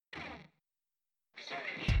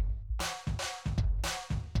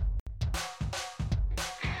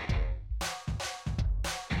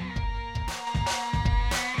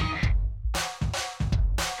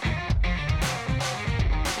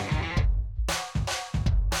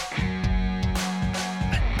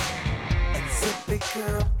Big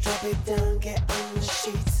girl, drop it down, get on the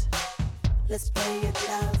sheets. Let's play it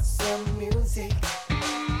loud, some music.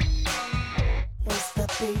 Once the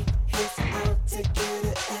beat hits out to get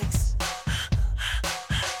an X.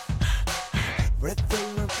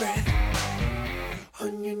 Rhythm of breath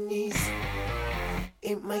on your knees.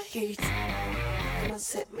 In my heat, come on,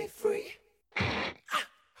 set me free.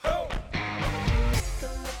 Don't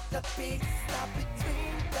let the beat stop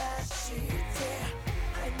between the sheets, yeah.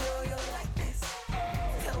 I know you like this.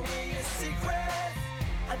 Tell me your secret.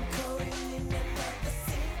 I'm going in and out the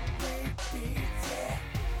secret beats, yeah.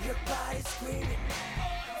 Your body's screaming.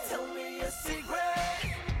 Tell me your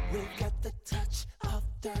secret. We've got the touch of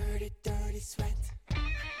dirty, dirty sweat.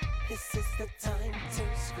 This is the time to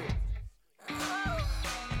scream.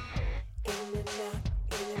 In and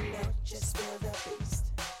out, just feel the beast.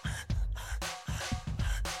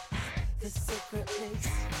 The secret mix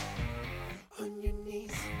on your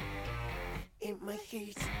knees. In my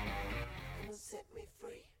heat, come on, set me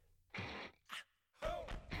free.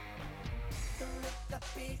 Don't let the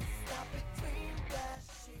beat stop between the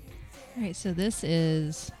sheets. All right, so this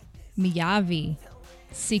is Miyavi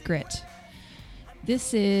Secret.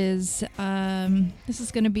 This is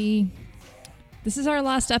our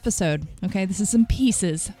last episode. Okay, this is some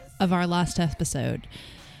pieces of our last episode.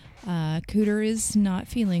 Cooter is not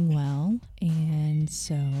feeling well, and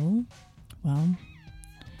so, well,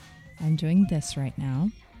 I'm doing this right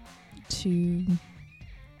now to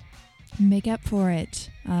make up for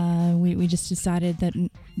it. We just decided that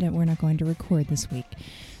we're not going to record this week.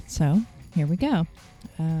 So, here we go.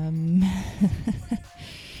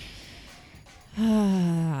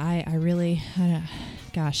 I really,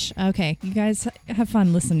 gosh. Okay, you guys have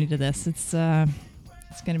fun listening to this. It's going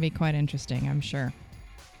to be quite interesting, I'm sure.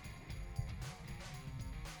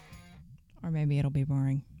 Or maybe it'll be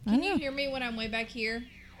boring. Can you hear me when I'm way back here?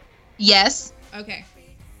 Yes. Okay.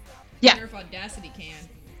 Yeah. I wonder if Audacity can.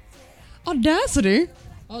 Audacity?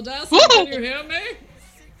 Audacity, can you hear me?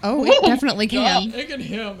 Oh, it definitely can. It can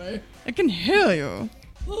hear me. I can hear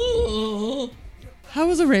you. How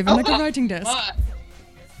is a raven like a writing desk?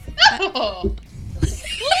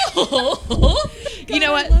 You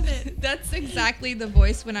know what? That's exactly the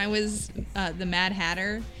voice when I was the Mad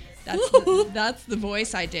Hatter. That's the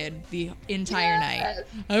voice I did the entire night.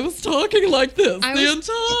 I was talking like this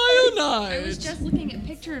entire night. I was just looking at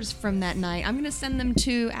pictures from that night. I'm going to send them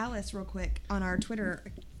to Alice real quick on our Twitter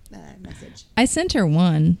message. I sent her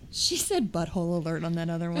one. She said butthole alert on that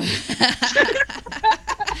other one.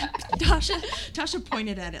 Tasha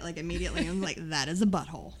pointed at it like immediately and was like, that is a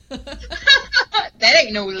butthole. That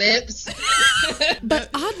ain't no lips. But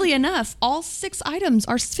oddly enough, all 6 items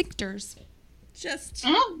are sphincters. Just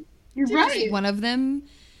You're right. One of them,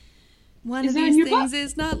 one Is of that these in your things butt?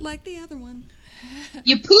 is not like the other one.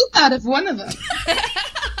 You poop out of one of them.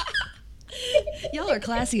 Y'all are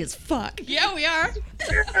classy as fuck. yeah, we are.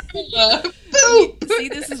 Poop. See,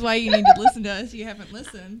 this is why you need to listen to us. You haven't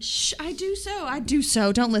listened. Shh, I do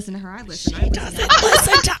so. Don't listen to her. I listen. She doesn't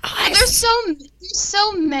listen to us. There's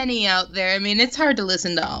so many out there. I mean, it's hard to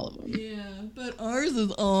listen to all of them. Yeah, but ours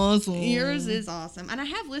is awesome. Yours is awesome. And I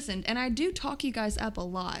have listened, and I do talk you guys up a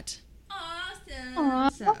lot. awesome. Aw.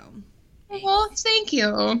 So, Well, thank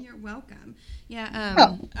you. you're welcome.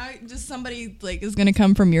 Yeah, Just somebody like is gonna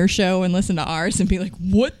come from your show and listen to ours and be like,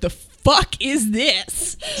 "What the fuck is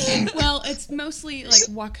this?" well, it's mostly like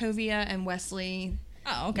Wachovia and Wesley.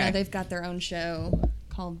 Oh, Okay. okay. They've got their own show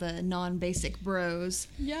called the Non-Basic Bros.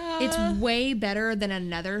 Yeah. It's way better than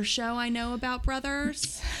another show I know about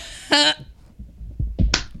brothers.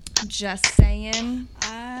 Just saying.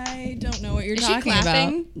 I don't know what you're Is she talking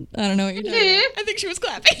clapping? about. I don't know what you're talking Yeah. about. I think she was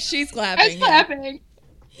clapping. She's clapping. I was clapping.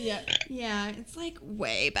 Yeah. Yeah, it's like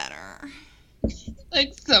way better.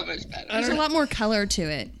 Like, so much better. There's a lot more color to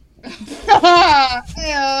it. Ew.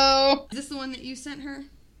 Is this the one that you sent her?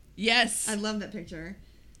 Yes. I love that picture.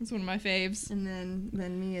 It's one of my faves. And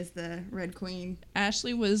then me as the Red Queen.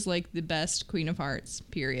 Ashley was like the best Queen of Hearts,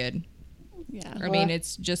 period. Yeah. I mean,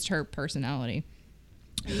 it's just her personality.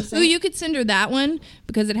 Ooh, you could send her that one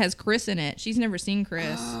because it has Chris in it. She's never seen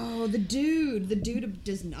Chris. Oh, the dude. The dude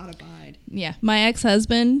does not abide. Yeah. My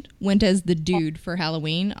ex-husband went as the dude for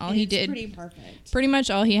Halloween. All he did, pretty perfect. pretty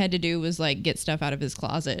much all he had to do was like get stuff out of his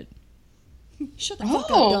closet. Shut the fuck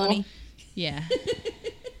Oh. up, Donnie. Yeah.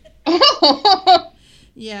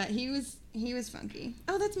 Yeah, he was He was funky.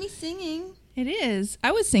 Oh, that's me singing. It is.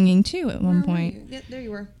 I was singing too at one Where were point. you? Yeah, there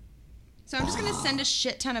you were. So I'm just gonna send a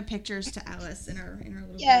shit ton of pictures to Alice in our little group.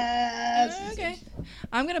 Yes. Okay.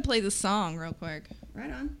 I'm gonna play the song real quick.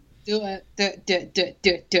 Right on. Do it. Do it. Do it. Do it. Do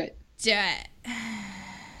it. Do it. Do it.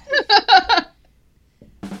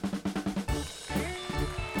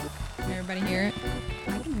 Everybody hear it?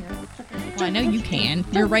 I can hear it. Well, I know you can.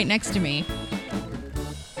 You're right next to me.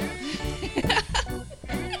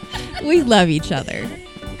 We love each other.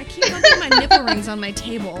 I keep rubbing my nipple rings on my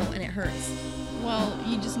table and it hurts. Well,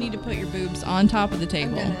 you just need to put your boobs on top of the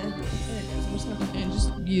table There it is. I'm just gonna and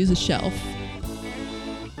just use a shelf.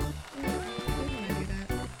 do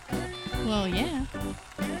that. Well, yeah.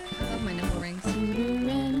 I love my nipple rings.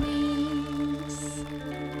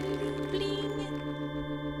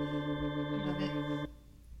 Love it.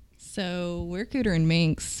 So we're Cooter and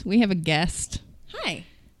Minx. We have a guest. Hi.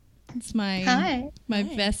 It's my Hi. my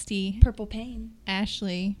Hi. bestie, Purple Pain.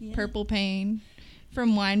 Ashley, Yeah. Purple Pain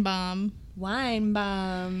from Wine Bomb. Wine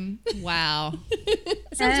bomb. Wow.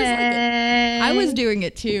 Sounds just like it. I was doing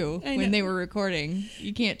it too I when know. they were recording.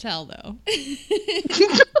 You can't tell though.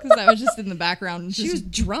 Because I was just in the background. And She was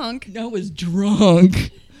drunk. I was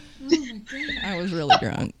drunk. Oh my god. I was really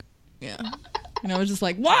drunk. Yeah. And I was just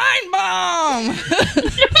like, Wine Bomb!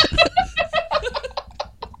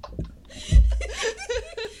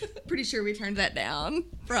 Pretty sure we turned that down.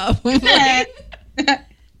 Probably.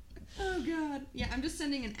 Oh god. Yeah, I'm just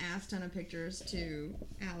sending an ass ton of pictures to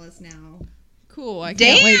Alice now. Cool. I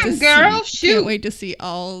Damn, can't wait to girl, see, shoot. Can't wait to see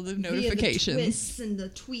all the Via the notifications. twists and the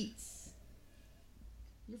tweets.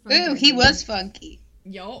 You're Ooh, funky. he was funky.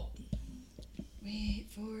 Yup. Wait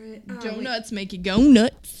for it. Oh, Donuts make you go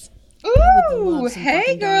nuts. would Ooh, love some hey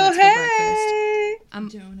fucking girl, donuts for hey. I'm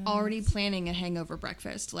Donuts. already planning a hangover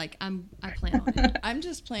breakfast. Like I plan on it. I'm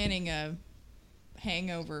just planning a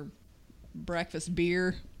hangover breakfast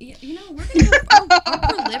beer. You know, we're gonna have, our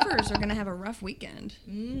poor livers are gonna have a rough weekend.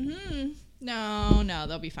 Mm-hmm. No,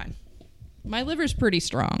 they'll be fine. My liver's pretty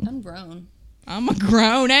strong. I'm grown. I'm a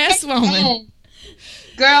grown ass woman.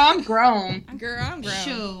 Girl, I'm grown. Girl, I'm grown.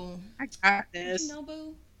 Show. I got this. No,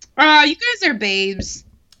 boo. Oh, you guys are babes.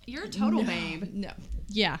 You're a total babe. No.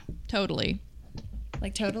 Yeah, totally.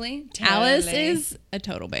 Like totally. Alice Totally. is a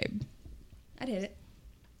total babe. I'd hit it.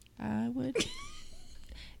 I would.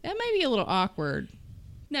 That might be a little awkward.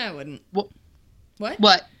 No, I wouldn't. What? What?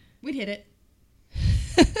 What? We'd hit it.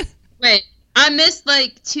 Wait, I missed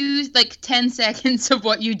like 10 seconds of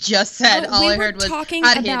what you just said. All we I were heard was talking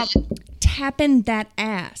I'd hit about it. tapping that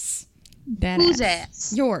ass. That Whose ass.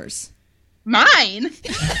 ass? Yours. Mine.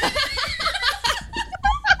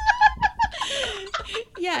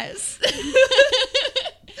 Yes.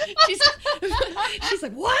 she's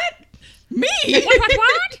like, what? Me?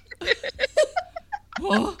 What?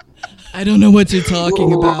 Oh, I don't know what you're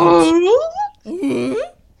talking about.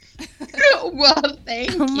 Well,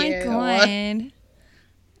 thank you. Oh my god.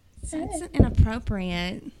 That's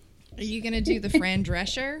inappropriate. Are you gonna do the Fran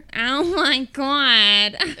Drescher? Oh my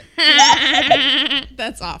god.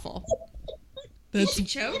 That's awful. Is she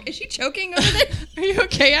choking over there? Are you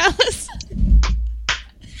okay, Alice?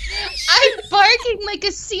 I'm barking like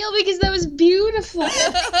a seal because that was beautiful.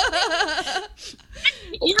 I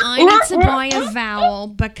need to buy a vowel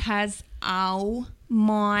because oh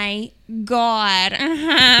my god.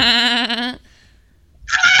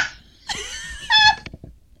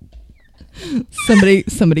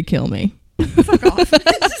 Somebody kill me. Fuck off.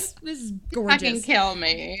 This is Fucking gorgeous. kill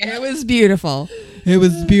me. It was beautiful. It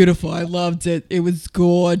was beautiful. I loved it. It was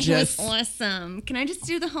gorgeous. That's awesome. Can I just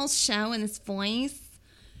do the whole show in this voice?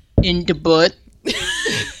 In the butt.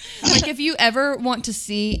 Like if you ever want to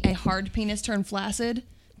see a hard penis turn flaccid,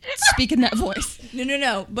 speak in that voice.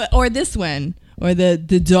 No. But or this one. Or the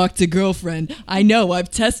doctor girlfriend. I know,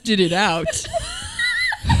 I've tested it out.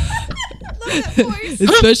 That voice.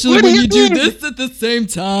 Especially What when are you do doing? this at the same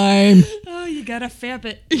time. Oh, you gotta fap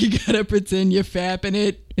it. You gotta pretend you're fapping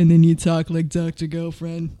it, and then you talk like Dr.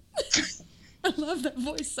 Girlfriend. I love that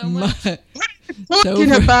voice so much. Talking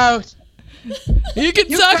So- about. You can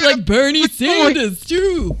talk like Bernie Sanders,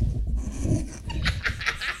 too.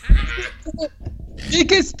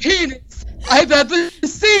 Biggest penis I've ever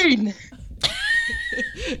seen.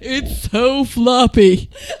 It's so floppy.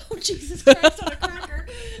 Oh, Jesus Christ on a cracker.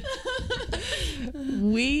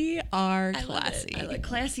 We are I love classy. it. I like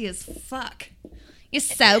classy as fuck. You're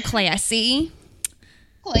so classy.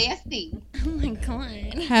 Classy. Oh my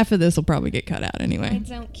god. Half of this will probably get cut out I anyway.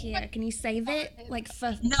 don't care. Can you save it? Like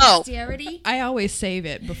for No. posterity? I always save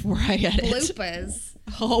it before I edit. Bloopers.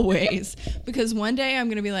 Always. Because one day I'm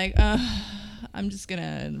going to be like, I'm just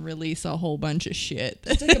gonna release a whole bunch of shit.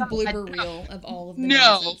 It's like a blooper reel of all of the No.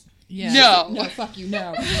 nonsense. Yeah. No, fuck you,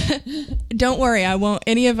 no. Don't worry, I won't.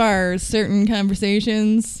 Any of our certain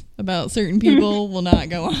conversations about certain people will not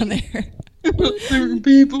go on there. Certain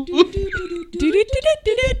people.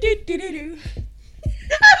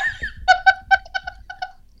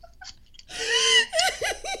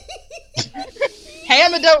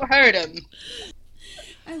 Hammer don't hurt him.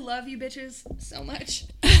 I love you bitches so much.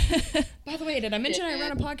 By the way, did I mention I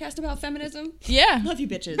run a podcast about feminism? Yeah. Love you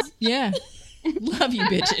bitches. Yeah. Love you,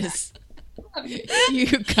 bitches. You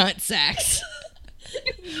cunt sacks.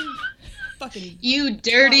 Fucking You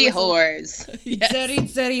dirty Oh, whores. Yes.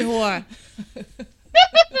 dirty whore.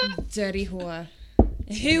 Dirty whore.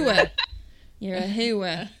 A hooah. You're a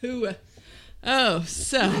hooah. Ooh. Oh,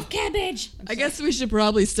 so Cabbage. I guess we should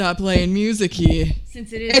probably stop playing music here.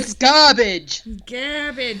 Since it is It's garbage.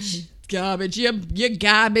 garbage. Garbage, you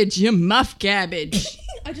garbage, you muff cabbage.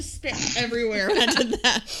 I just spit everywhere when I did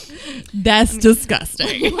that. That's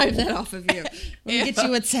disgusting. Wipe that off of you. Let me get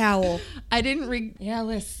you a towel. I didn't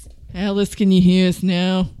Alice. Alice, can you hear us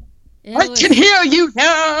now? I can hear you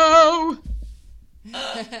now.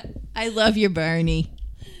 I love you, Barney.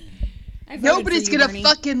 I voted Nobody's for you, gonna Bernie.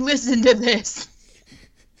 fucking listen to this.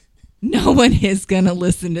 No one is gonna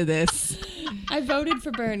listen to this. I voted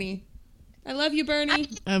for Bernie. I love you, Bernie.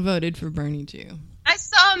 I voted for Bernie too. I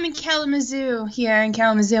saw him in Kalamazoo, here in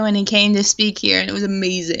Kalamazoo, and he came to speak here, and it was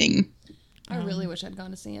amazing. I really wish I'd gone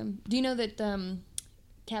to see him. Do you know that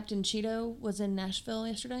Captain Cheeto was in Nashville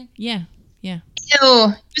yesterday? Yeah. Ew, he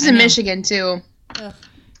was in know. Michigan too. Ugh.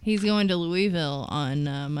 He's going to Louisville on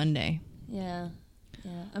Monday. Yeah.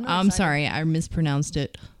 Yeah. I'm, not I'm excited. sorry, I mispronounced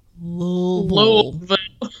it. Louisville.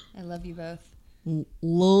 I love you both.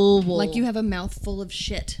 Louisville. Like you have a mouthful of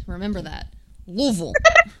shit. Remember that. Louisville.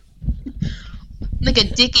 Like a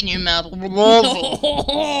dick in your mouth.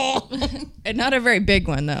 And not a very big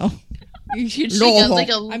one though. You should Like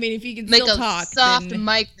a I mean, if you can like still a talk, soft then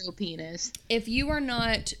micro penis. If you are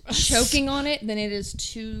not choking on it, then it is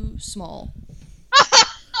too small.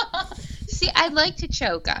 See, I like to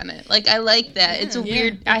choke on it. Like I like that. It's a Yeah,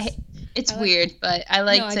 weird. It's weird, but I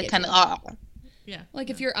like No, I to get kind you. of. Like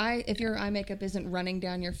if your eye makeup isn't running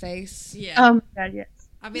down your face. yeah. Oh my god, yes.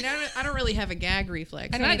 I mean, I don't really have a gag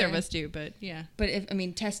reflex. I don't Neither of either. us do, but yeah. But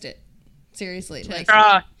test it. Seriously. Like,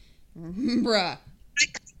 I bruh. kind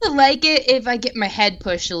of like it if I get my head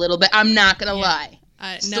pushed a little bit. I'm not gonna lie.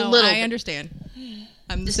 Just a No, little I bit. understand.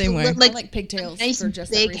 I'm the Just same a way. li- I like like pigtails nice for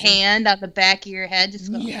just big that reason. hand on the back of your head.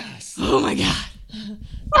 Just go, Yes. Oh my god.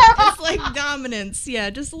 It's like dominance. Yeah,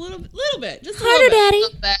 just a little bit. Just a little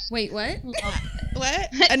bit. back. Wait, what? What?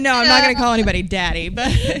 No, I'm not gonna call anybody daddy,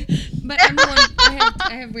 but But I'm the one.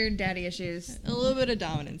 I have weird daddy issues. a little bit of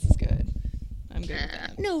dominance is good. I'm good with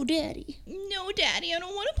that. No, daddy. No, daddy, I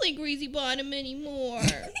don't want to play Greasy Bottom anymore.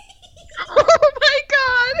 Oh my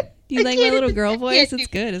god. Do you I like my can't little even- girl I voice? can't It's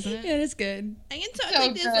do- good, isn't it? Yeah, that's good. I can talk So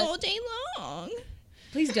like this good. all day long.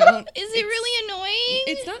 Please don't. Is it really annoying?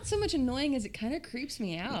 It's not so much annoying as it kind of creeps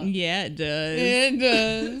me out. Yeah, it does. It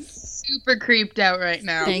does. Super creeped out right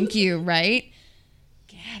now. Thank you, right?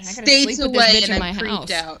 God, I gotta States sleep with away this bitch and in my I'm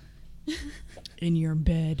creeped house. out. In your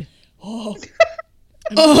bed. Oh.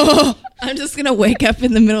 I'm just gonna wake up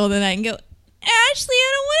in the middle of the night and go, Ashley,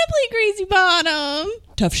 I don't want to play Greasy Bottom.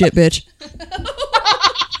 Tough shit, bitch.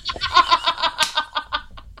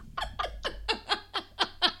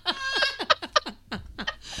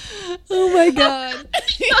 Oh my god.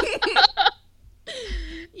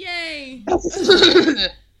 Yay.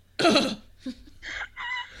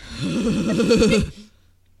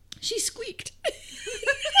 She squeaked.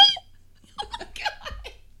 Oh my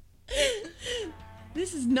God.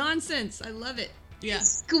 This is nonsense. I love it. Yeah.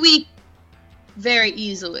 Squeak very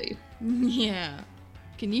easily. Yeah.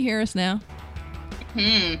 Can you hear us now?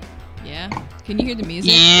 Hmm. Yeah. Can you hear the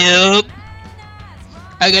music? Yep.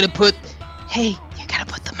 I gotta put. Hey, you gotta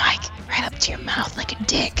put the mic right up to your mouth like a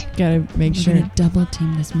dick. Gotta make sure. double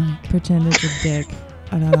team this mic. Pretend it's a dick.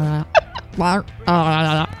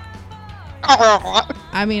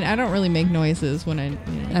 I mean, I don't really make noises when I. You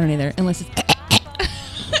know, I don't either, unless it's.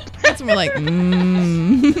 it's more like.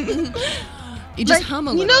 Mm. You just Like, hum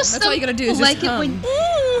a you little. know, That's all you gotta do is some just people like hum.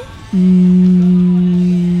 it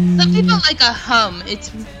Mm. Some people like a hum.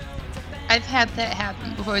 I've had that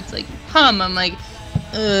happen before. It's like hum. I'm like,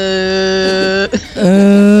 like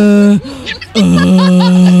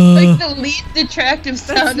the least attractive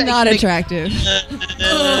sound. That's I not can attractive.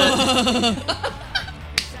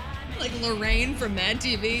 Like Lorraine from Mad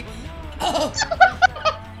TV.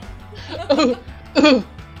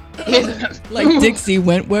 Like Dixie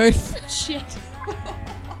Wentworth. Shit.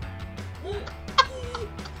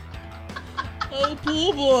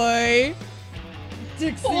 pool boy.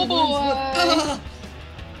 Dixie Oh, boy.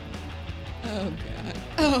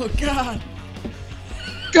 Oh god.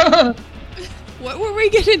 Oh God. What were we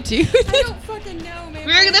gonna do? I don't fucking know, man.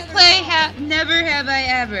 We're gonna play Never Have I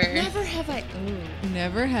Ever. Never have I. Ooh.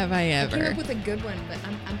 Never have I I came ever. up with a good one, but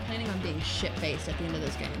I'm planning on being shit-faced at the end of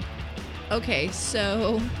this game. Okay,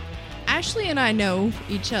 so Ashley and I know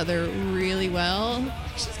each other really well.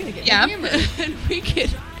 She's gonna get Yeah. hammered. And we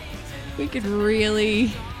could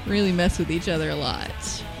really mess with each other a lot.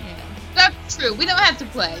 Yeah. That's true. We don't have to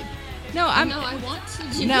play. No, I I'm know. I want to.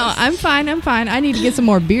 Do no, this. I'm fine. I need to get some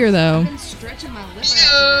more beer though. I've been stretching my lip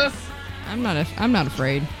Ew. out. I'm not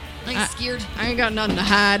afraid. I'm scared. I ain't got nothing to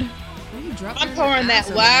hide. What you dropped I'm your pouring ass that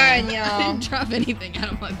over wine, there? I y'all. didn't drop anything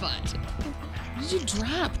out of my butt. What did you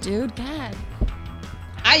drop, dude? God.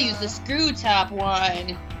 I use the screw top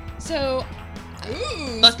one. So.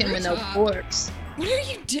 Ooh. Fucking with no screw top. forks. What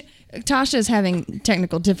are you doing? Tasha's having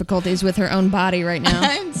technical difficulties with her own body right now.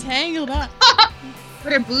 I'm tangled up.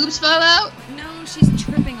 Would her boobs fall out? No, she's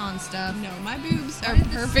tripping on stuff. No, my boobs are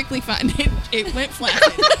perfectly fine. It went flat.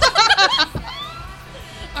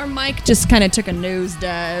 Our mic just kind of took a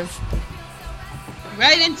nosedive.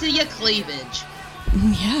 Right into your cleavage.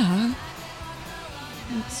 Yeah.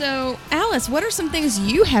 So, Alice, what are some things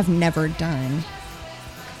you have never done?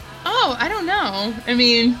 Oh, I don't know. I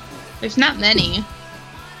mean, there's not many.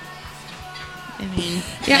 I mean,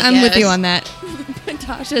 Yeah, I I'm with you guess. on that.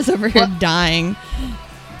 Tasha's over here dying.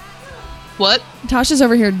 What? Tasha's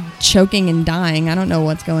over here choking and dying. I don't know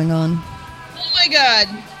what's going on. Oh my god.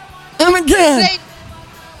 Oh my god! Say,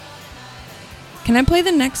 Can I play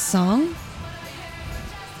the next song?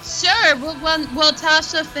 sure. Well,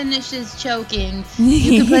 Tasha finishes choking.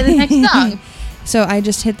 You can play the next song. So I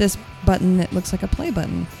just hit this button that looks like a play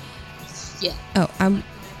button. Yeah. Oh, I'm...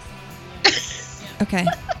 Okay.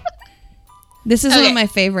 This is one Okay. of my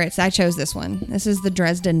favorites. I chose this one. This is the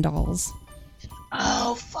Dresden Dolls.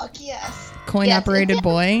 Oh, fuck yes. Coin-operated Yes.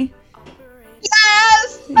 boy.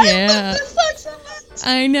 Yes! I Yeah. love this song so much.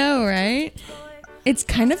 I know, right? It's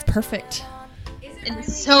kind of perfect.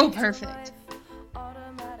 It's so perfect.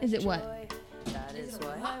 Is it what?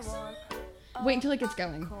 Wait until it gets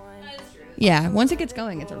going. Yeah, once it gets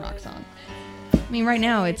going, it's a rock song. I mean, right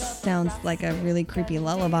now it sounds like a really creepy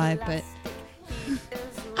lullaby, but...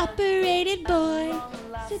 Operated boy,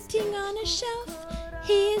 sitting on a shelf,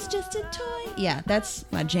 he is just a toy. Yeah, that's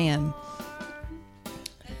my jam.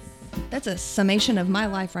 That's a summation of my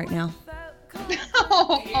life right now.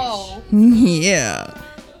 Oh. Yeah.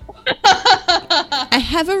 I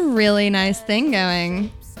have a really nice thing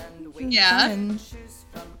going. Yeah. Fun.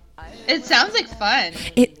 It sounds like fun.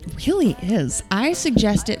 It really is. I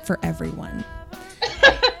suggest it for everyone.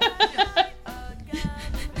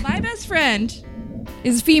 My best friend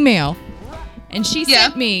is female, and she Yeah.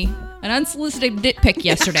 sent me an unsolicited dick pic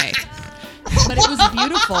yesterday. But it was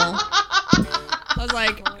beautiful. I was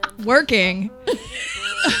like, working.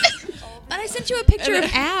 But I sent you a picture of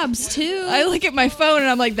abs too. I look at my phone and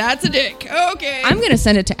I'm like, that's a dick. Okay. I'm gonna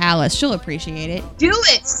send it to Alice. She'll appreciate it. Do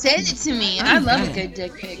it. Send it to me. I love a good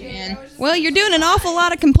dick pic, man. Well, you're doing an awful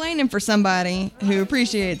lot of complaining for somebody who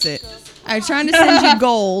appreciates it. I was trying to send you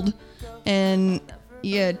gold, and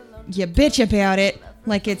you bitch about it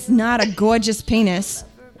like it's not a gorgeous penis.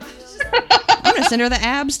 I'm gonna send her the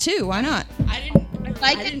abs too. Why not?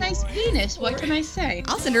 Like a nice penis. What can I say?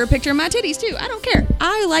 I'll send her a picture of my titties too. I don't care.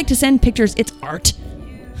 I like to send pictures. It's art.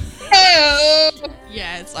 Oh.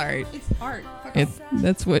 Yeah, it's art. It's art.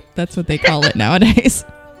 That's what they call it nowadays.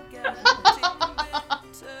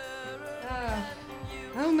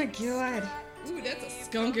 Oh my god. Ooh, that's a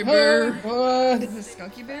skunky bear. Is it a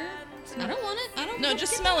skunky bear? I don't want it. I don't. No,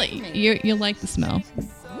 just smell it. You'll like the smell.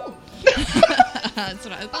 That's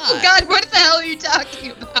what I thought. Oh God, what the hell are you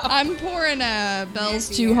talking about? I'm pouring Bell's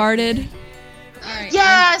Two Hearted. Alright.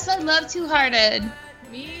 Yes, I love Two Hearted.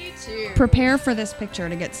 Me too. Prepare for this picture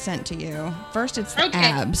to get sent to you. First, it's the Okay.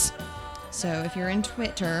 abs. So if you're in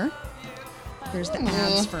Twitter, there's the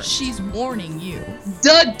abs first. She's warning you.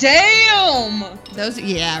 The damn. Those,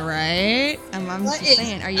 yeah, right. I'm What just is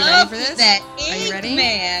saying. Are you up ready for this? with that Are you ink, ready?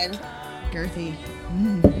 man? Girthy.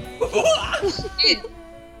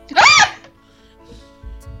 Ah!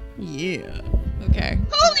 Yeah. Okay.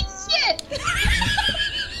 Holy shit!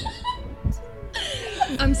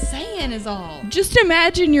 I'm saying is all. Just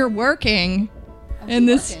imagine you're working, and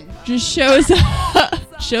this working. just shows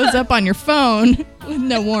up on your phone with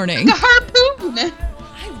no warning. The harpoon.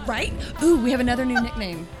 Right? Ooh, we have another new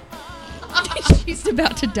nickname. She's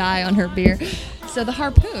about to die on her beer. So the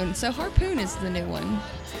harpoon. So harpoon is the new one.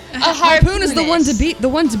 A Harpoon is the one to beat. The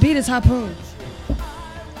one to beat is harpoon.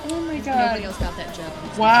 Oh my Nobody else got that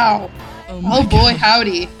joke. Wow. Oh boy,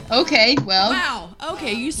 howdy. Okay, well. Wow.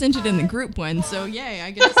 Okay, you sent it in the group one, so yay,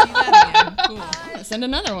 I get to see that again. Cool. I'm gonna send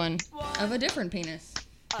another one of a different penis.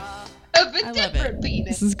 Of a I love different it.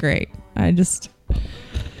 penis. This is great. I just.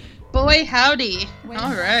 Boy, howdy.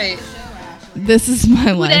 All right. This is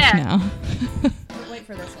my life that? now. Wait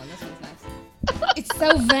for this one. This one's nice. It's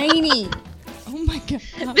so veiny. Oh my god.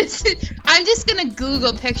 I'm just gonna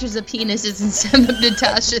Google pictures of penises and send them to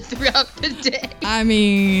Tasha throughout the day. I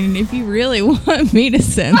mean, if you really want me to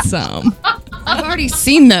send some. I've already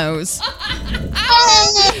seen those.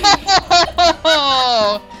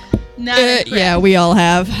 Oh, not impressed. Yeah, we all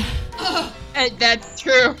have. That's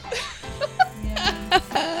true.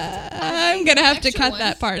 I'm gonna have to cut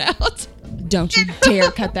that part out. Don't you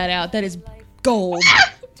dare cut that out. That is gold.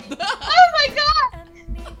 Oh my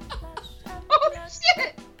god! Oh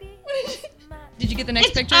shit! Did you get the next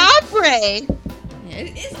It's picture? ombre. Yeah,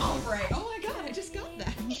 it is ombre. Oh my god, I just got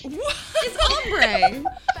that. It's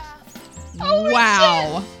ombre.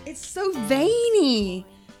 Wow. It's so veiny.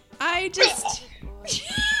 I just.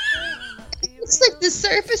 It's like the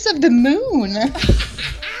surface of the moon.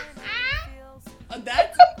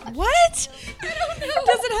 That's what? I don't know.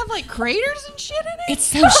 Does it have like craters and shit in it? It's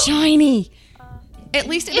so shiny. At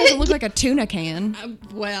least it doesn't look like a tuna can.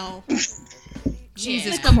 Well,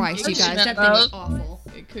 Jesus Like a Christ, you guys. That thing is awful.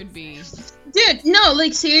 it could be. Dude, no,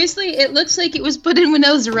 like seriously, it looks like it was put in one of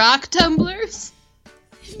those rock tumblers.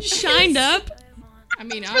 Shined up. I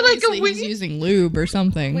mean, For like a obviously he's week. using lube or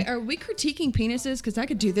something. Wait, are we critiquing penises? Because I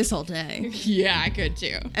could do this all day. Yeah, I could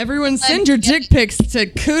too. Everyone send your dick pics to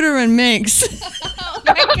Cooter and Minx. Oh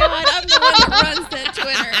my god, I'm the one that runs that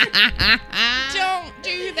Twitter. Don't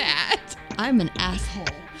do that. I'm an asshole.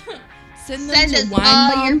 Send them Send to us Wine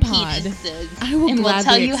all your Bomb Pod. penises. I will and we'll gladly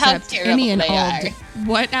tell you how accept terrible any and they all. are.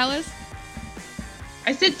 What, Alice?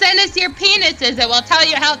 I said send us your penises and we'll tell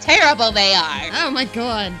you how terrible they are. Oh my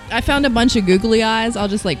god. I found a bunch of googly eyes. I'll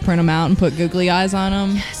just like print them out and put googly eyes on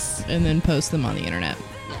them. Yes. And then post them on the internet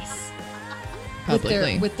Yes.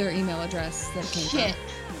 publicly. With their email address that it came Shit.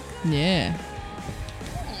 from. Yeah,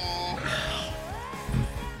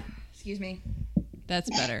 Excuse me. that's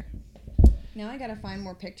better. Now I gotta find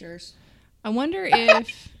more pictures. I wonder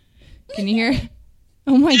if. Can you hear?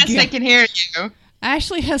 Oh my Yes, I god. can hear you.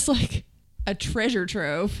 Ashley has like a treasure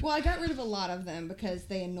trove. Well, I got rid of a lot of them because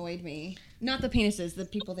they annoyed me. Not the penises, the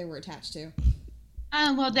people they were attached to.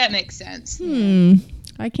 Oh, well, that makes sense.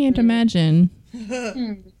 I can't imagine.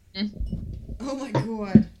 Oh my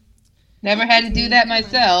god. Never had to do that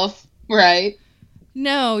myself. Right.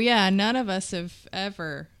 No, yeah, none of us have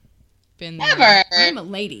ever been there. Never. I'm a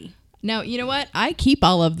lady. Now, you know what? I keep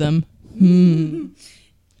all of them.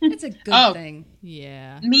 It's a good Oh. thing.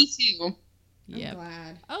 Yeah. Me too. I'm Yep.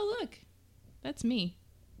 glad. Oh, look. That's me.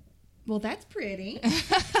 Well, that's pretty.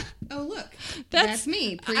 Oh, look. That's- That's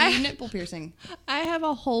me. I- Pre-nipple piercing. I have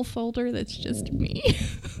a whole folder that's just me.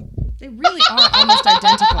 They really are almost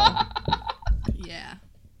identical. Yeah.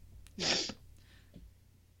 Yeah.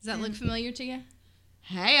 Does that look familiar to you?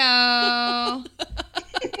 Hey-o.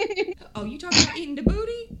 Oh, you talking about eating the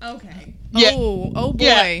booty? Okay. Yeah. Oh boy.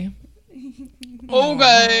 Yeah.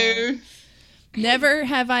 Okay. Never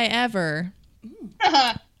have I ever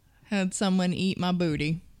had someone eat my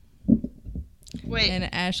booty. Wait,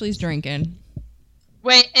 And Ashley's drinking.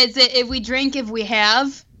 wait, is it if we drink if we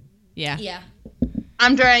have? Yeah. Yeah.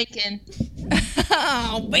 I'm drinking.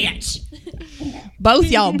 Oh, bitch. Both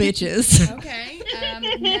y'all bitches. Okay.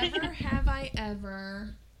 Never have I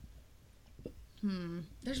ever.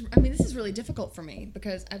 This is really difficult for me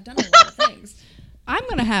because I've done a lot of things. I'm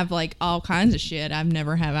going to have like all kinds of shit. I've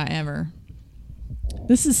never have I ever.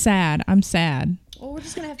 This is sad. I'm sad. Well, we're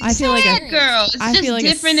just gonna have to. I feel like Yeah, girl. It's I just feel like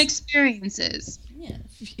different it's- experiences. Yeah.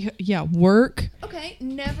 Yeah, work. Okay.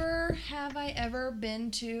 Never have I ever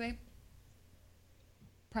been to a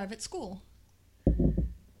private school.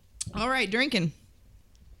 All right, drinking.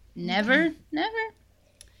 Never, never.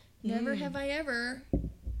 Never have I ever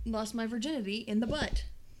lost my virginity in the butt.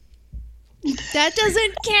 That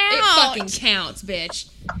doesn't count. It fucking counts, bitch.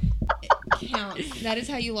 It counts. That is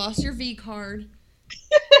how you lost your V card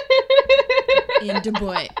in the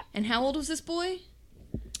butt. And how old was this boy?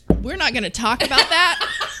 We're not going to talk about that.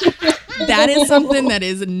 That is something that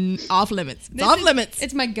is off limits. It's off limits.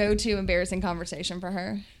 It's my go-to embarrassing conversation for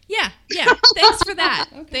her. Yeah. Thanks for that.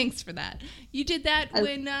 Thanks for that. You did that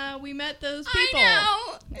when we met those people. I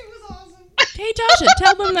know. It was awesome. Hey, Tasha,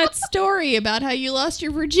 tell them that story about how you lost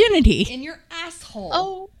your virginity. In your asshole.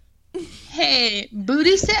 Oh, Hey,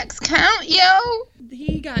 booty sex count, yo?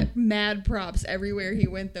 He got mad props everywhere he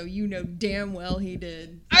went, though. You know damn well he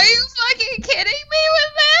did. Are you fucking kidding me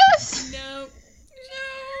with this? No.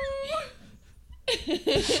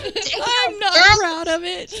 I'm not proud of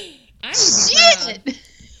it. I would be proud. Shit!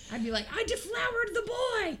 I'd be like, I deflowered the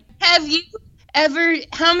boy. Have you ever,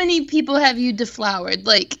 how many people have you deflowered?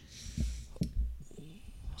 Like,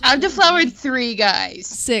 I've deflowered 3 guys.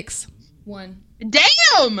 6. 1.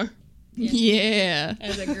 Damn! Yeah.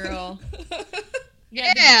 As a girl.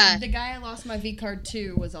 Yeah. The guy I lost my V card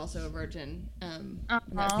to was also a virgin.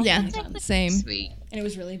 Aw. Yeah. Same. Sweet. And it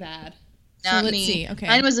was really bad. Not let's me. see, okay.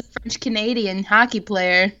 Mine was a French-Canadian hockey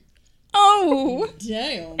player Oh.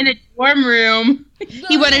 Damn. in a dorm room.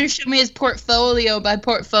 He wanted to show me his portfolio. By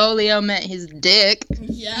portfolio meant his dick.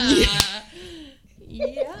 Yeah.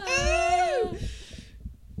 Yeah.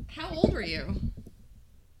 How old were you?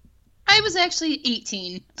 I was actually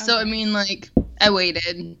 18. So, I mean, like, I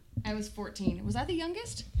waited. I was 14. Was I the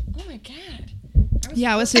youngest? Oh my god.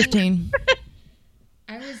 Yeah, I was 15.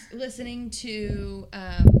 I was listening to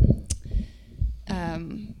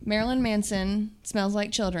Marilyn Manson, Smells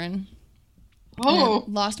Like Children. Oh.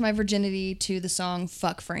 And lost my virginity to the song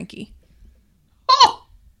Fuck Frankie. Oh!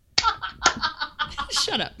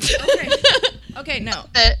 Shut up. Okay. Okay, no.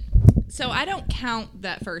 That- So I don't count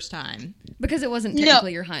that first time. Because it wasn't No.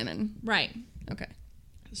 technically your hymen. Right. Okay.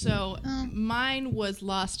 So mine was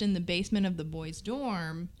lost in the basement of the boys'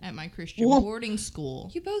 dorm at my Christian Whoa. boarding school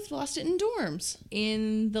You both lost it in dorms.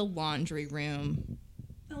 in the laundry room.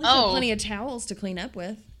 At least had Oh. plenty of towels to clean up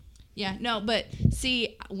with. Yeah, no, but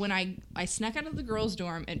see, when I snuck out of the girls'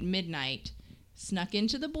 dorm at midnight, snuck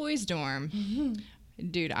into the boys' dorm,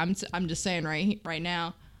 dude, I'm just saying right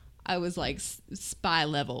now, I was like spy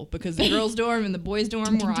level because the girls' dorm and the boys'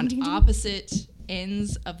 dorm were on opposite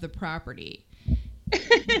ends of the property.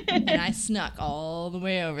 And I snuck all the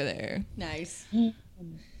way over there. Nice.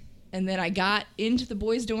 And then I got into the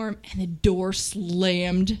boys' dorm and the door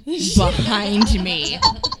slammed behind me.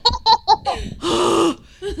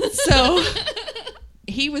 So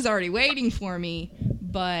he was already waiting for me,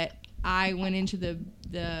 but I went into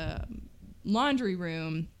the laundry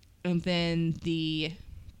room and then the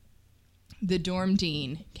dorm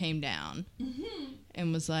dean came down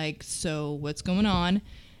and was like, so what's going on?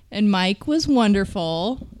 And Mike was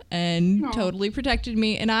wonderful and totally protected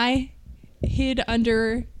me. And I hid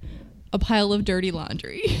under a pile of dirty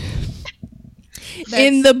laundry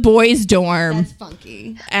in the boys' dorm That's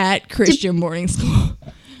funky. at Christian boarding school.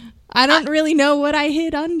 I don't really know what I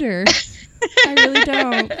hid under. I really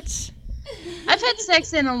don't. I've had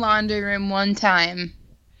sex in a laundry room one time.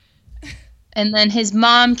 And then his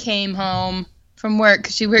mom came home from work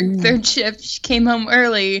 'cause she worked third shift. She came home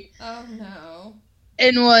early. Oh no.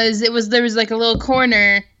 And there was like a little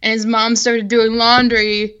corner and his mom started doing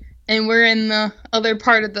laundry and we're in the other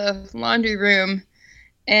part of the laundry room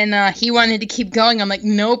and he wanted to keep going. I'm like,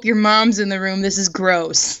 nope, your mom's in the room. This is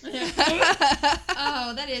gross.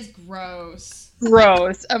 Oh, that is gross.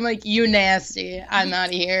 Gross. I'm like, you nasty. I'm out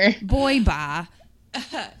of here. Boy bye.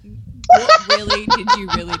 Really? Did you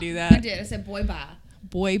really do I that? did. I said boy bye.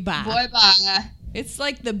 Boy, bye. Boy, bye. It's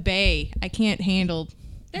like the bay. I can't handle.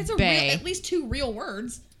 That's a Bay. real, at least 2 real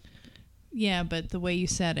words. Yeah, but the way you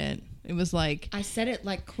said it, it was like I said it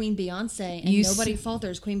like Queen Beyonce, and You nobody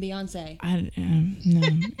falters Queen Beyonce. no.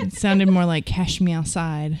 It sounded more like "Cash Me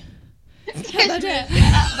Outside."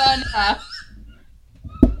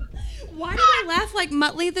 Why do I laugh like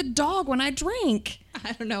Muttley the dog when I drink?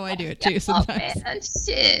 I don't know. I do it too Oh, sometimes. man.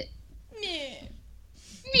 Shit.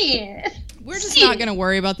 Yeah. We're just not gonna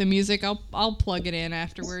worry about the music. I'll plug it in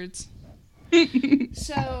afterwards.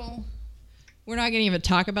 So We're not gonna even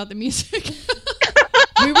talk about the music.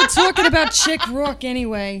 we were talking about chick rock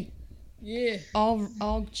anyway. Yeah.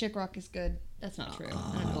 All chick rock is good. That's not true.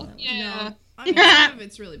 I don't know. Yeah. I mean, some of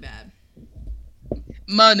it's really bad.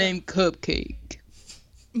 My name Cupcake.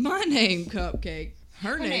 My name Cupcake.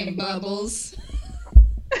 Her name Bubbles.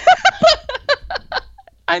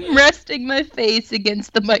 I'm resting my face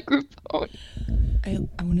against the microphone. I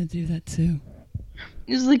want to do that too.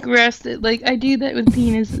 Just like rest it. Like I do that with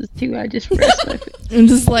penises too. I just rest my face. And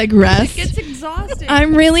just like rest. It's exhausting.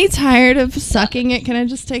 I'm really tired of sucking it. Can I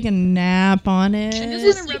just take a nap on it? I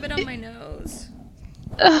just want to rub it on my nose.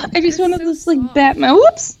 I just want to just like bat my.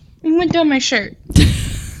 Whoops! It went down my shirt.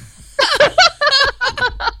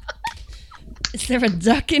 Is there a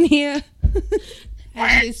duck in here?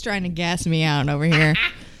 Ashley's trying to gas me out over here.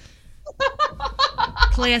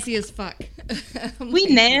 Classy as fuck. We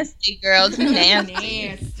nasty girls. We nasty.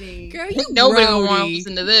 Nasty. Girl, you Nobody will want to grody.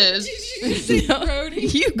 listen to this. No,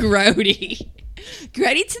 you grody.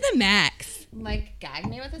 Grody to the max. Like, gag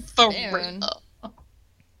me with a For spoon. real.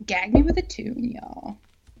 Gag me with a tune, y'all.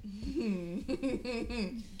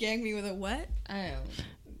 Gag me with a what? Oh.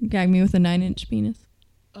 Gag me with a 9-inch penis.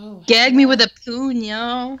 Oh. Gag me with a poon,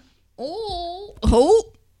 y'all. Oh.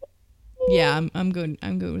 Oh. Yeah, I'm good.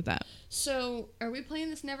 I'm good with that. So, are we playing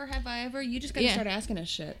this Never Have I Ever? You just gotta start asking us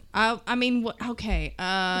shit. I mean, okay.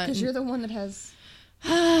 Because you're the one that has... Do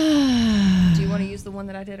you want to use the one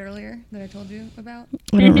that I did earlier that I told you about?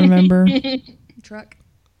 I don't remember. Truck?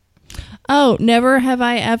 Oh, never have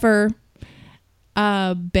I ever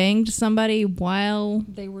banged somebody while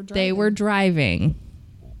They were driving. they were driving.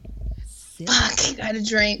 Fuck, got a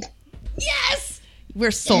drink. Yes! We're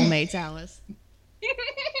soulmates, Alice.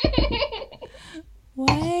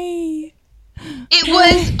 Why? It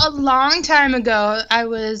was a long time ago. I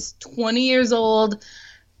was 20 years old,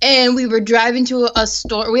 and we were driving to a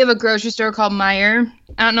store. We have a grocery store called Meijer.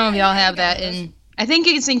 I don't know if y'all have that in. I think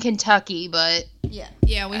it's in Kentucky, but Yeah.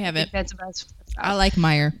 Yeah, we have I it. think that's about. I like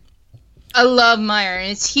Meyer. I love Meijer,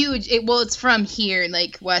 and it's huge. It's from here,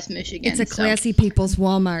 like West Michigan. It's a so- classy people's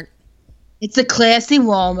Walmart. It's a classy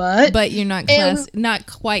Walmart. But you're not not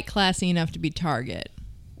quite classy enough to be Target.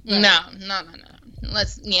 No.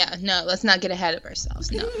 Let's not get ahead of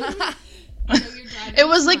ourselves. No. It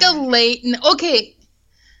was like a late. Okay.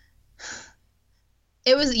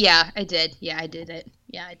 It was. Yeah, I did. Yeah, I did it.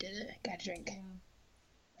 I got a drink.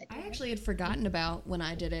 I actually had forgotten about when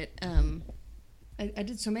I did it. I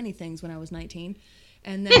did so many things when I was 19.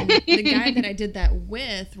 And then the guy that I did that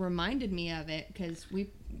with reminded me of it because we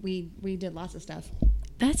did lots of stuff.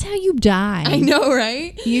 That's how you die. I know,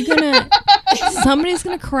 right? Somebody's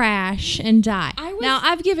gonna crash and die. I was- Now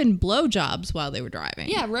I've given blowjobs while they were driving.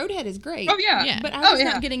 Yeah, Roadhead is great. Oh yeah. Yeah. But I was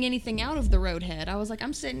not getting anything out of the Roadhead. I was like,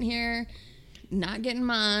 I'm sitting here not getting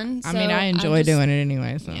mine. I mean, I enjoy doing it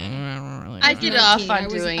anyway, so I don't really. I get off I on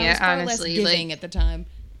was- doing I was it, far honestly. less giving Like, at the time.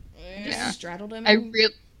 yeah. Just straddled him. I and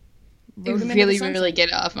really, rode him into the sunset. really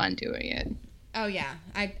get off on doing it. Oh yeah,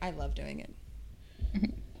 I love doing it.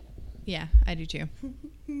 Yeah, I do too.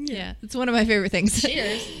 Yeah, it's one of my favorite things.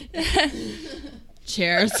 Cheers.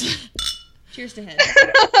 Cheers. Cheers to head.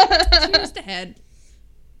 Cheers to head.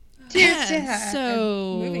 Cheers to head.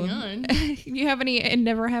 So Moving on. You have any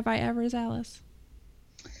never have I ever's, Alice?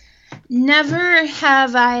 Never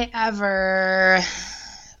have I ever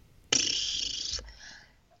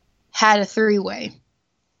had a three-way.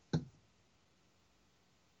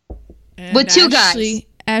 And With two guys.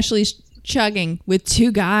 Ashley's chugging with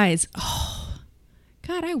two guys. Oh,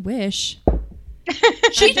 God, I wish.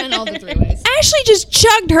 She's done all the three ways. Ashley just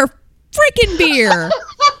chugged her freaking beer. Are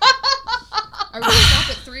we gonna stop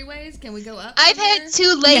at three ways? Can we go up? I've from had there?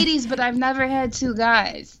 two ladies, but I've never had two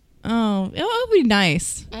guys. Oh, it would be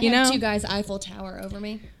nice. I you have know, two guys Eiffel Tower over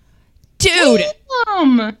me. dude,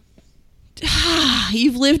 Damn.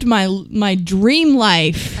 you've lived my dream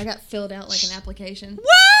life. I got filled out like an application.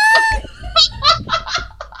 What?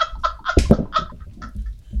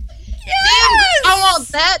 I want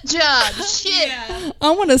that job. Shit.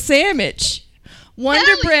 I want a sandwich. Wonder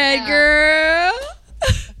Hell bread, yeah. girl.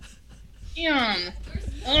 Damn.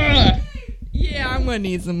 Ugh. Yeah, I'm gonna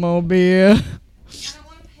need some more beer.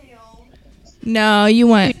 No, you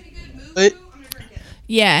want? What?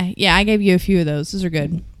 Yeah, I gave you a few of those. Those are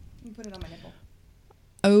good. You put it on my nipple.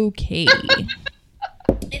 Okay.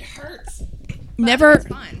 It hurts. Never, It's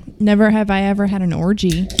fine. never have I ever had an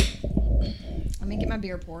orgy. Let me get my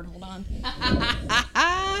beer poured. Hold on.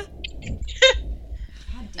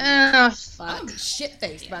 Oh, fuck. I'm shit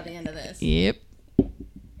faced by the end of this. Yep.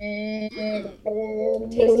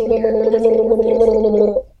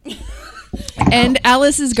 And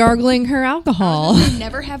Alice is gargling her alcohol.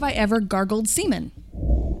 Never have I ever gargled semen.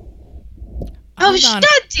 Oh, Hold on.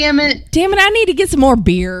 God damn it. Damn it, I need to get some more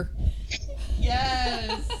beer.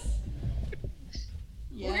 Yes.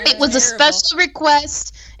 It was a special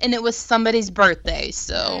request, and it was somebody's birthday,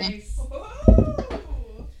 so.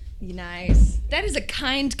 Nice. That is a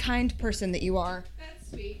kind person that you are.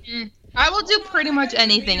 I will do pretty much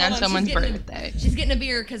anything on Hold on, someone's she's getting birthday. She's getting a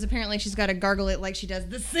beer because apparently she's got to gargle it like she does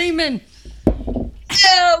the semen.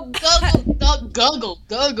 Oh, guggle.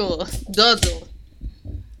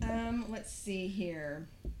 Let's see here.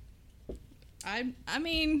 I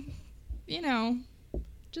mean, you know,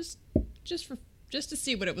 just to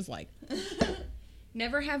see what it was like.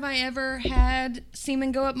 Never have I ever had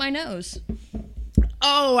semen go up my nose.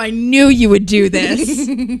 Oh, I knew you would do this.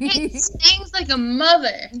 It stings like a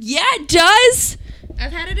mother. Yeah, it does.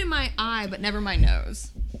 I've had it in my eye, but never my nose.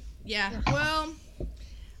 Yeah. Well,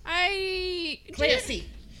 Classy.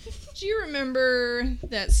 Do you remember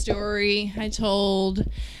that story I told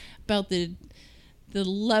about the the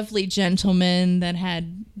lovely gentleman that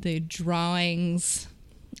had the drawings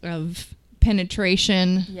of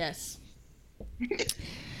penetration. Yes.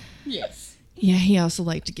 Yes. Yeah, he also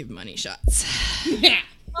liked to give money shots.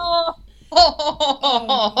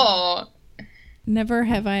 Oh. Never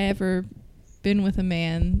have I ever been with a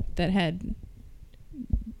man that had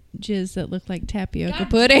jizz that looked like tapioca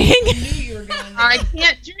pudding. I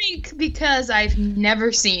can't drink because I've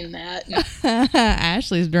never seen that.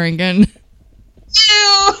 Ashley's drinking.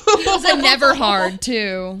 Ew. Those are never hard,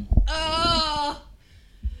 too. Oh,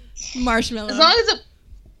 marshmallow. As long as it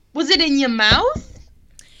was it in your mouth?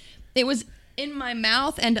 It was in my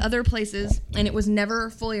mouth and other places, and it was never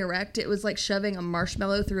fully erect. It was like shoving a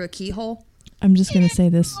marshmallow through a keyhole. I'm just gonna say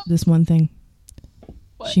this one thing.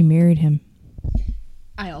 She married him.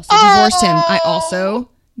 I also divorced him. I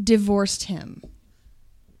also divorced him.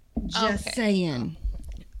 Just saying.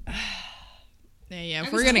 Yeah, if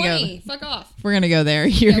I we're was gonna 20. go, Fuck off. if we're gonna go there.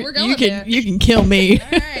 we're going you can there. you can kill me. All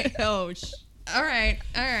right. Oh, All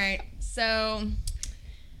right. So,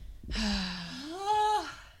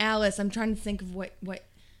 Alice, I'm trying to think of what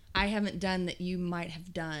I haven't done that you might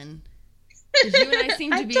have done. Because you and I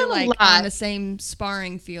seem to I've be done a like lot. on the same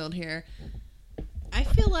sparring field here. I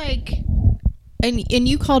feel like, and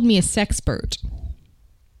you called me a sexpert.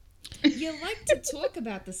 You like to talk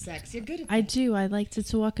about the sex. You're good at that. I do. I like to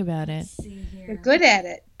talk about it. See You're here. good at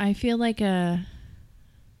it. I feel like a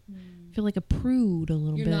prude a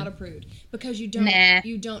little You're bit. not a prude because you don't Nah.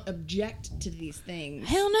 you don't object to these things.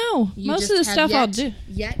 Hell no. You Most just of the have stuff I'll yet- do.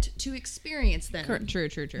 Yet to experience them. True.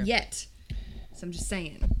 Yet. So I'm just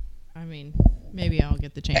saying. I mean, maybe I'll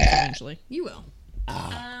get the chance eventually. You will.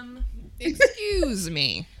 Excuse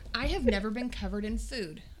me. I have never been covered in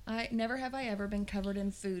food. Never have I ever been covered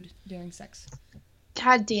in food during sex.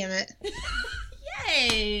 God damn it.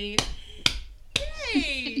 Yay!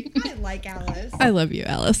 Yay! I like Alice. I love you,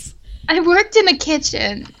 Alice. I worked in a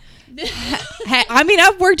kitchen. Hey, I mean,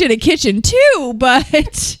 I've worked in a kitchen too,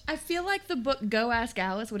 but I feel like the book Go Ask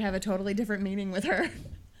Alice would have a totally different meaning with her.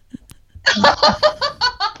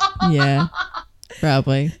 yeah,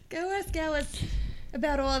 probably. Go Ask Alice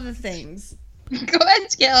about all the things. Go ahead and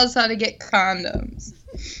tell us how to get condoms.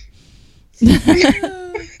 Let's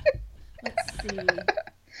see. You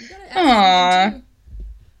gotta ask Aw. something, too.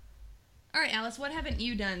 All right, Alice, what haven't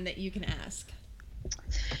you done that you can ask?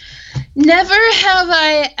 Never have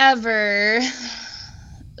I ever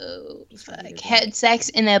had sex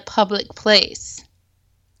in a public place.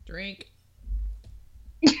 Drink.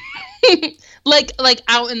 like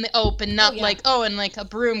out in the open, not Oh, yeah. like in like a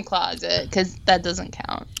broom closet, because that doesn't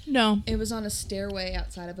count. No. It was on a stairway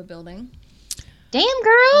outside of a building, Damn,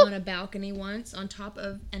 girl. on a balcony once, on top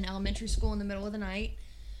of an elementary school in the middle of the night.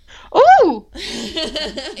 Ooh.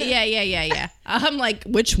 Yeah. I'm like,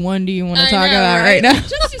 which one do you want to I talk know, about right now?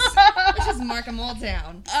 Let's just mark them all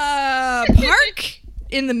down. Park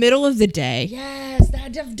in the middle of the day. Yes,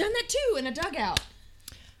 I've done that too in a dugout.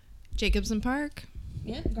 Jacobson Park.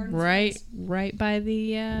 Yeah, Garden Right by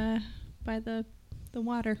the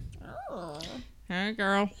water. Oh. Hey,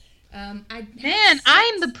 girl. Man,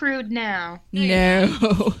 I'm the prude now.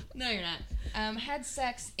 No. No, you're not. Had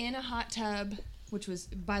sex in a hot tub, which was,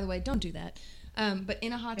 by the way, don't do that. But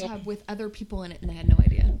in a hot tub with other people in it, and they had no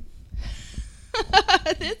idea.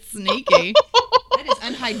 That's sneaky. That is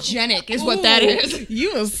unhygienic, is what that is.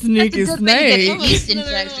 You a sneaky That's a good way to get snake. yeast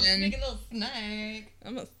Another infection. sneaky little snake.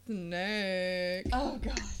 I'm a snake. Oh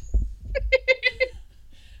god.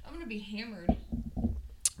 I'm gonna be hammered.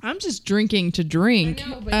 I'm just drinking to drink. I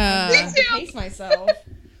know, but I have to pace myself.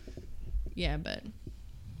 Yeah, but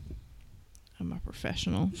I'm a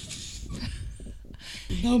professional.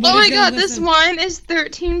 Oh my god, this wine is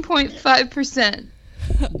 13.5%.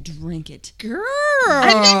 Drink it. Girl.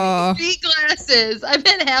 I'm in 3 glasses. I've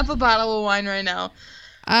had half a bottle of wine right now.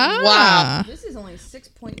 Ah. This is only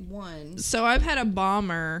 6.1. So I've had a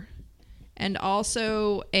bomber and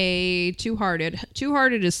also a two-hearted.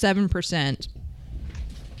 Two-hearted is 7%.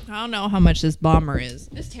 I don't know how much this bomber is.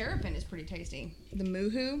 This terrapin is pretty tasty. The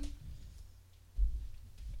Moohoo.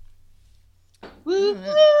 Woo,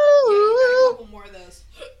 couple more of those.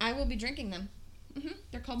 I will be drinking them.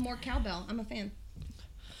 They're called More Cowbell. I'm a fan.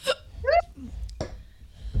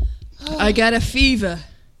 I got a fever.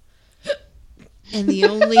 And the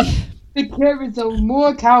only The carrots are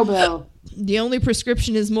more cowbell.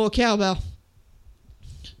 prescription is more cowbell.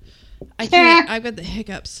 I can't. I've got the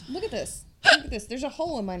hiccups. Look at this. Look at this. There's a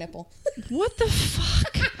hole in my nipple. What the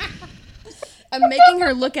fuck? I'm making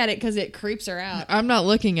her look at it because it creeps her out. I'm not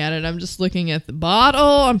looking at it. I'm just looking at the bottle.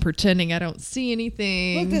 I'm pretending I don't see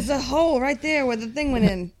anything. Look, there's a hole right there where the thing went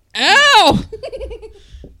in. Ow!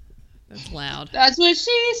 That's loud. That's what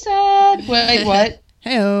she said. Wait, what?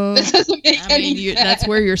 Hey-oh. This doesn't make I any mean, sense. that's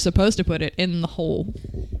where you're supposed to put it, in the hole.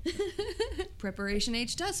 Preparation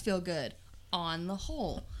H does feel good. On the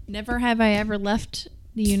whole. Never have I ever left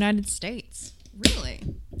the United States. Really?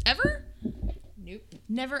 Ever? Nope.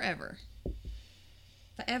 Never ever.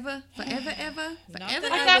 Forever, forever. that I I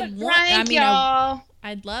got a would want- I drink, mean, y'all.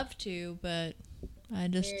 I'd love to, but I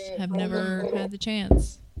just have never had the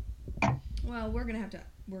chance. Well, we're gonna have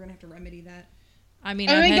to remedy that. I mean,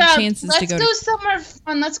 Oh I've my had God, chances let's to go go to. somewhere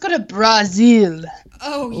fun. Let's go to Brazil.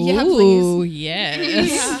 Oh yeah, Ooh, please.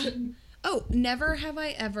 yes. Yeah. Oh, never have I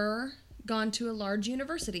ever gone to a large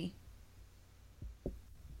university.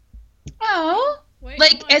 Oh. Wait,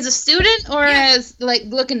 Like as a student or as like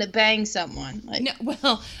looking to bang someone? Like No,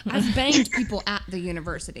 well, I've banged people at the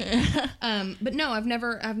university. But no, I've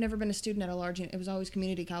never been a student at a large. It was always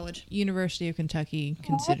community college. University of Kentucky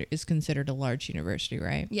is considered a large university,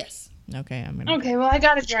 right? Yes. Okay, I'm gonna. okay, well I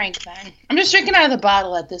got a drink then. I'm just drinking out of the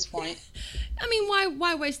bottle at this point. I mean,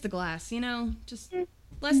 why waste the glass? You know, just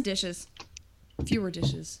less dishes, fewer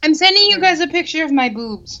dishes. I'm sending you guys a picture of my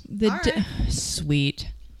boobs. The All sweet.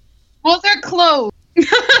 Well, they're closed. All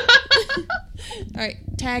right,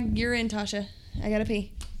 tag, you're in, Tasha. I gotta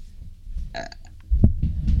pee.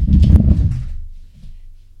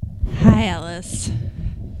 Hi, Alice.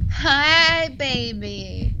 Hi,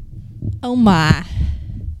 baby. Oh my.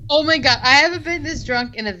 Oh my god, I haven't been this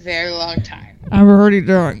drunk in a very long time. I'm already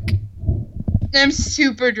drunk. I'm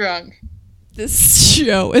super drunk. This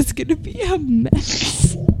show is gonna be a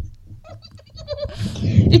mess.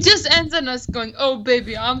 It just ends on us going, oh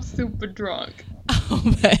baby, I'm super drunk.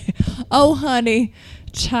 Oh, honey,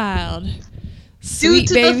 child, Due sweet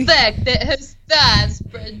to baby. the fact that her thighs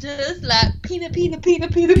spread just like peanut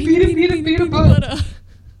butter.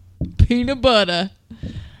 Peanut butter.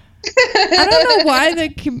 I don't know why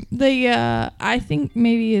the I think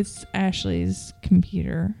maybe it's Ashley's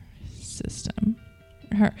computer system,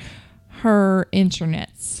 her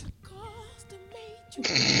internet's.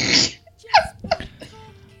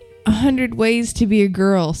 100 Ways to Be a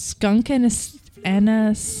Girl, Skunk and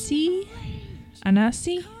Anansi.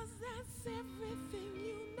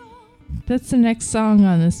 That's the next song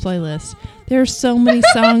on this playlist. There are so many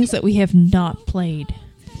songs that we have not played.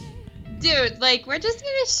 Dude, like, we're just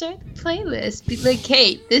gonna share the playlist. Be like,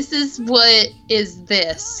 Kate, this is what is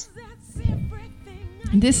this.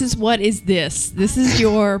 This is what is this? This is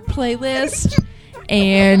your playlist,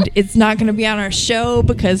 and it's not going to be on our show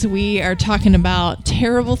because we are talking about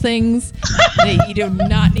terrible things that you do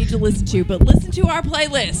not need to listen to. But listen to our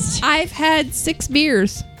playlist. I've had 6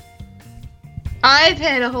 beers. I've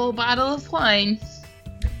had a whole bottle of wine.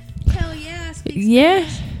 Hell yeah! Speak Yeah.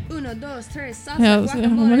 Uno, dos, tres, salsa, No,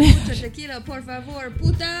 guacamole, so- mucho tequila, por favor,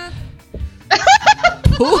 puta.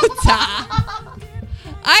 Puta.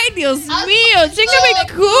 Ay, Dios mío. Chíngame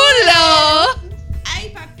culo.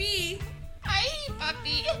 Ay, papi.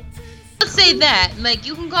 Let's say that. Like,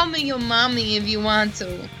 you can call me your mommy if you want to.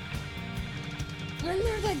 Wasn't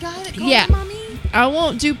there that guy that called Yeah. you mommy? I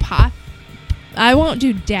won't do pop. I won't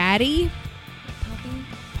do daddy. Papi.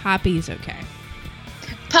 Poppy's okay.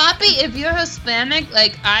 Poppy, if you're Hispanic,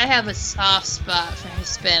 like, I have a soft spot for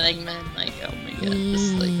Hispanic men. Like, oh my god,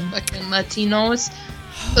 just like fucking Latinos.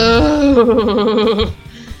 Ugh.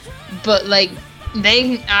 But like,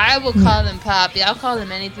 I will call them Poppy. I'll call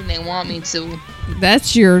them anything they want me to.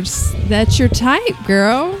 That's your type,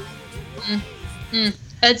 girl.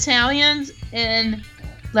 Italians and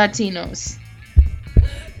Latinos.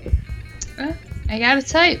 I got a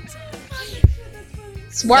type.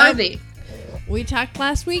 Swarthy. We talked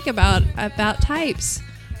last week about types.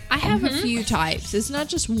 I have a few types. It's not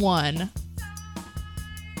just one.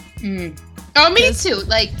 Oh, me too.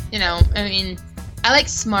 Like, you know, I mean, I like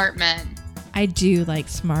smart men. I do like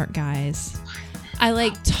smart guys. I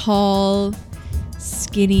like tall,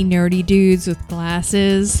 skinny, nerdy dudes with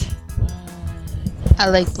glasses. I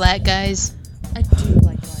like black guys. I do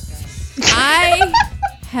like black guys. I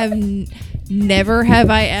have never have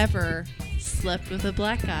I ever slept with a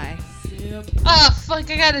black guy. Oh,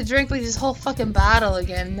 fuck, I gotta drink like this whole fucking bottle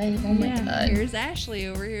again. Oh my god. Here's Ashley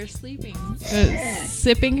over here sleeping,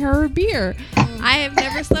 sipping her beer. I have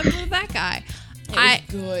never slept with that guy.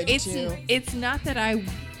 It's not that I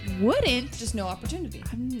wouldn't. Just no opportunity.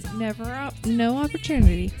 I've never no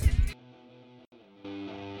opportunity.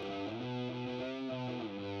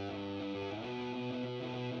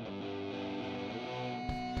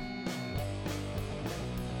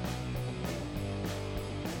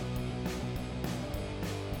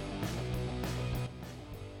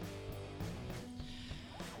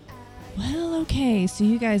 Well, Okay, so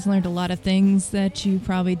you guys learned a lot of things that you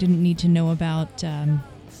probably didn't need to know about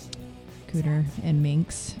Cooter and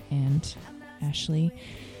Minx and Ashley.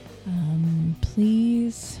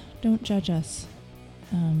 Please don't judge us.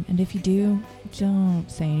 And if you do, don't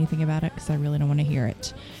say anything about it because I really don't want to hear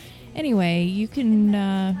it. Anyway, you can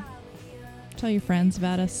tell your friends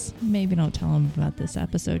about us. Maybe don't tell them about this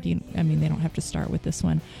episode. They don't have to start with this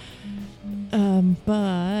one.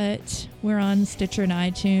 But we're on Stitcher and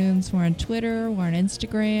iTunes. We're on Twitter. We're on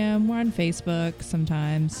Instagram. We're on Facebook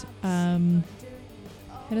sometimes.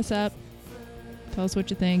 Hit us up. Tell us what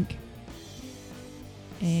you think.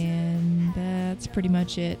 And that's pretty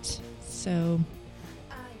much it. So,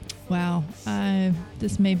 wow.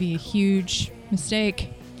 This may be a huge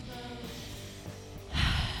mistake.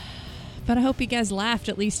 But I hope you guys laughed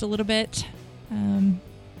at least a little bit.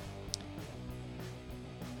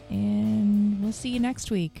 And we'll see you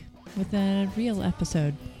next week with a real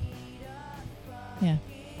episode. Yeah.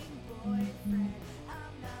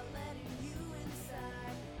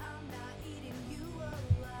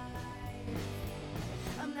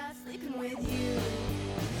 I'm not sleeping with you.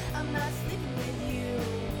 I'm not sleeping with you.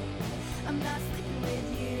 I'm not sleeping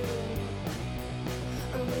with you.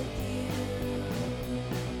 Or with you.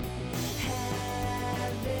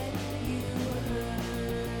 Haven't you heard?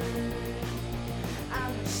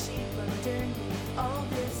 I'm a sheep underneath all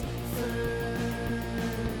this fur.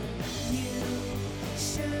 You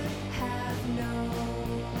should have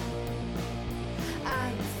known.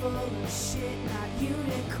 I'm full of shit, not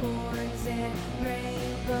unicorns and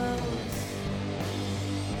rainbows.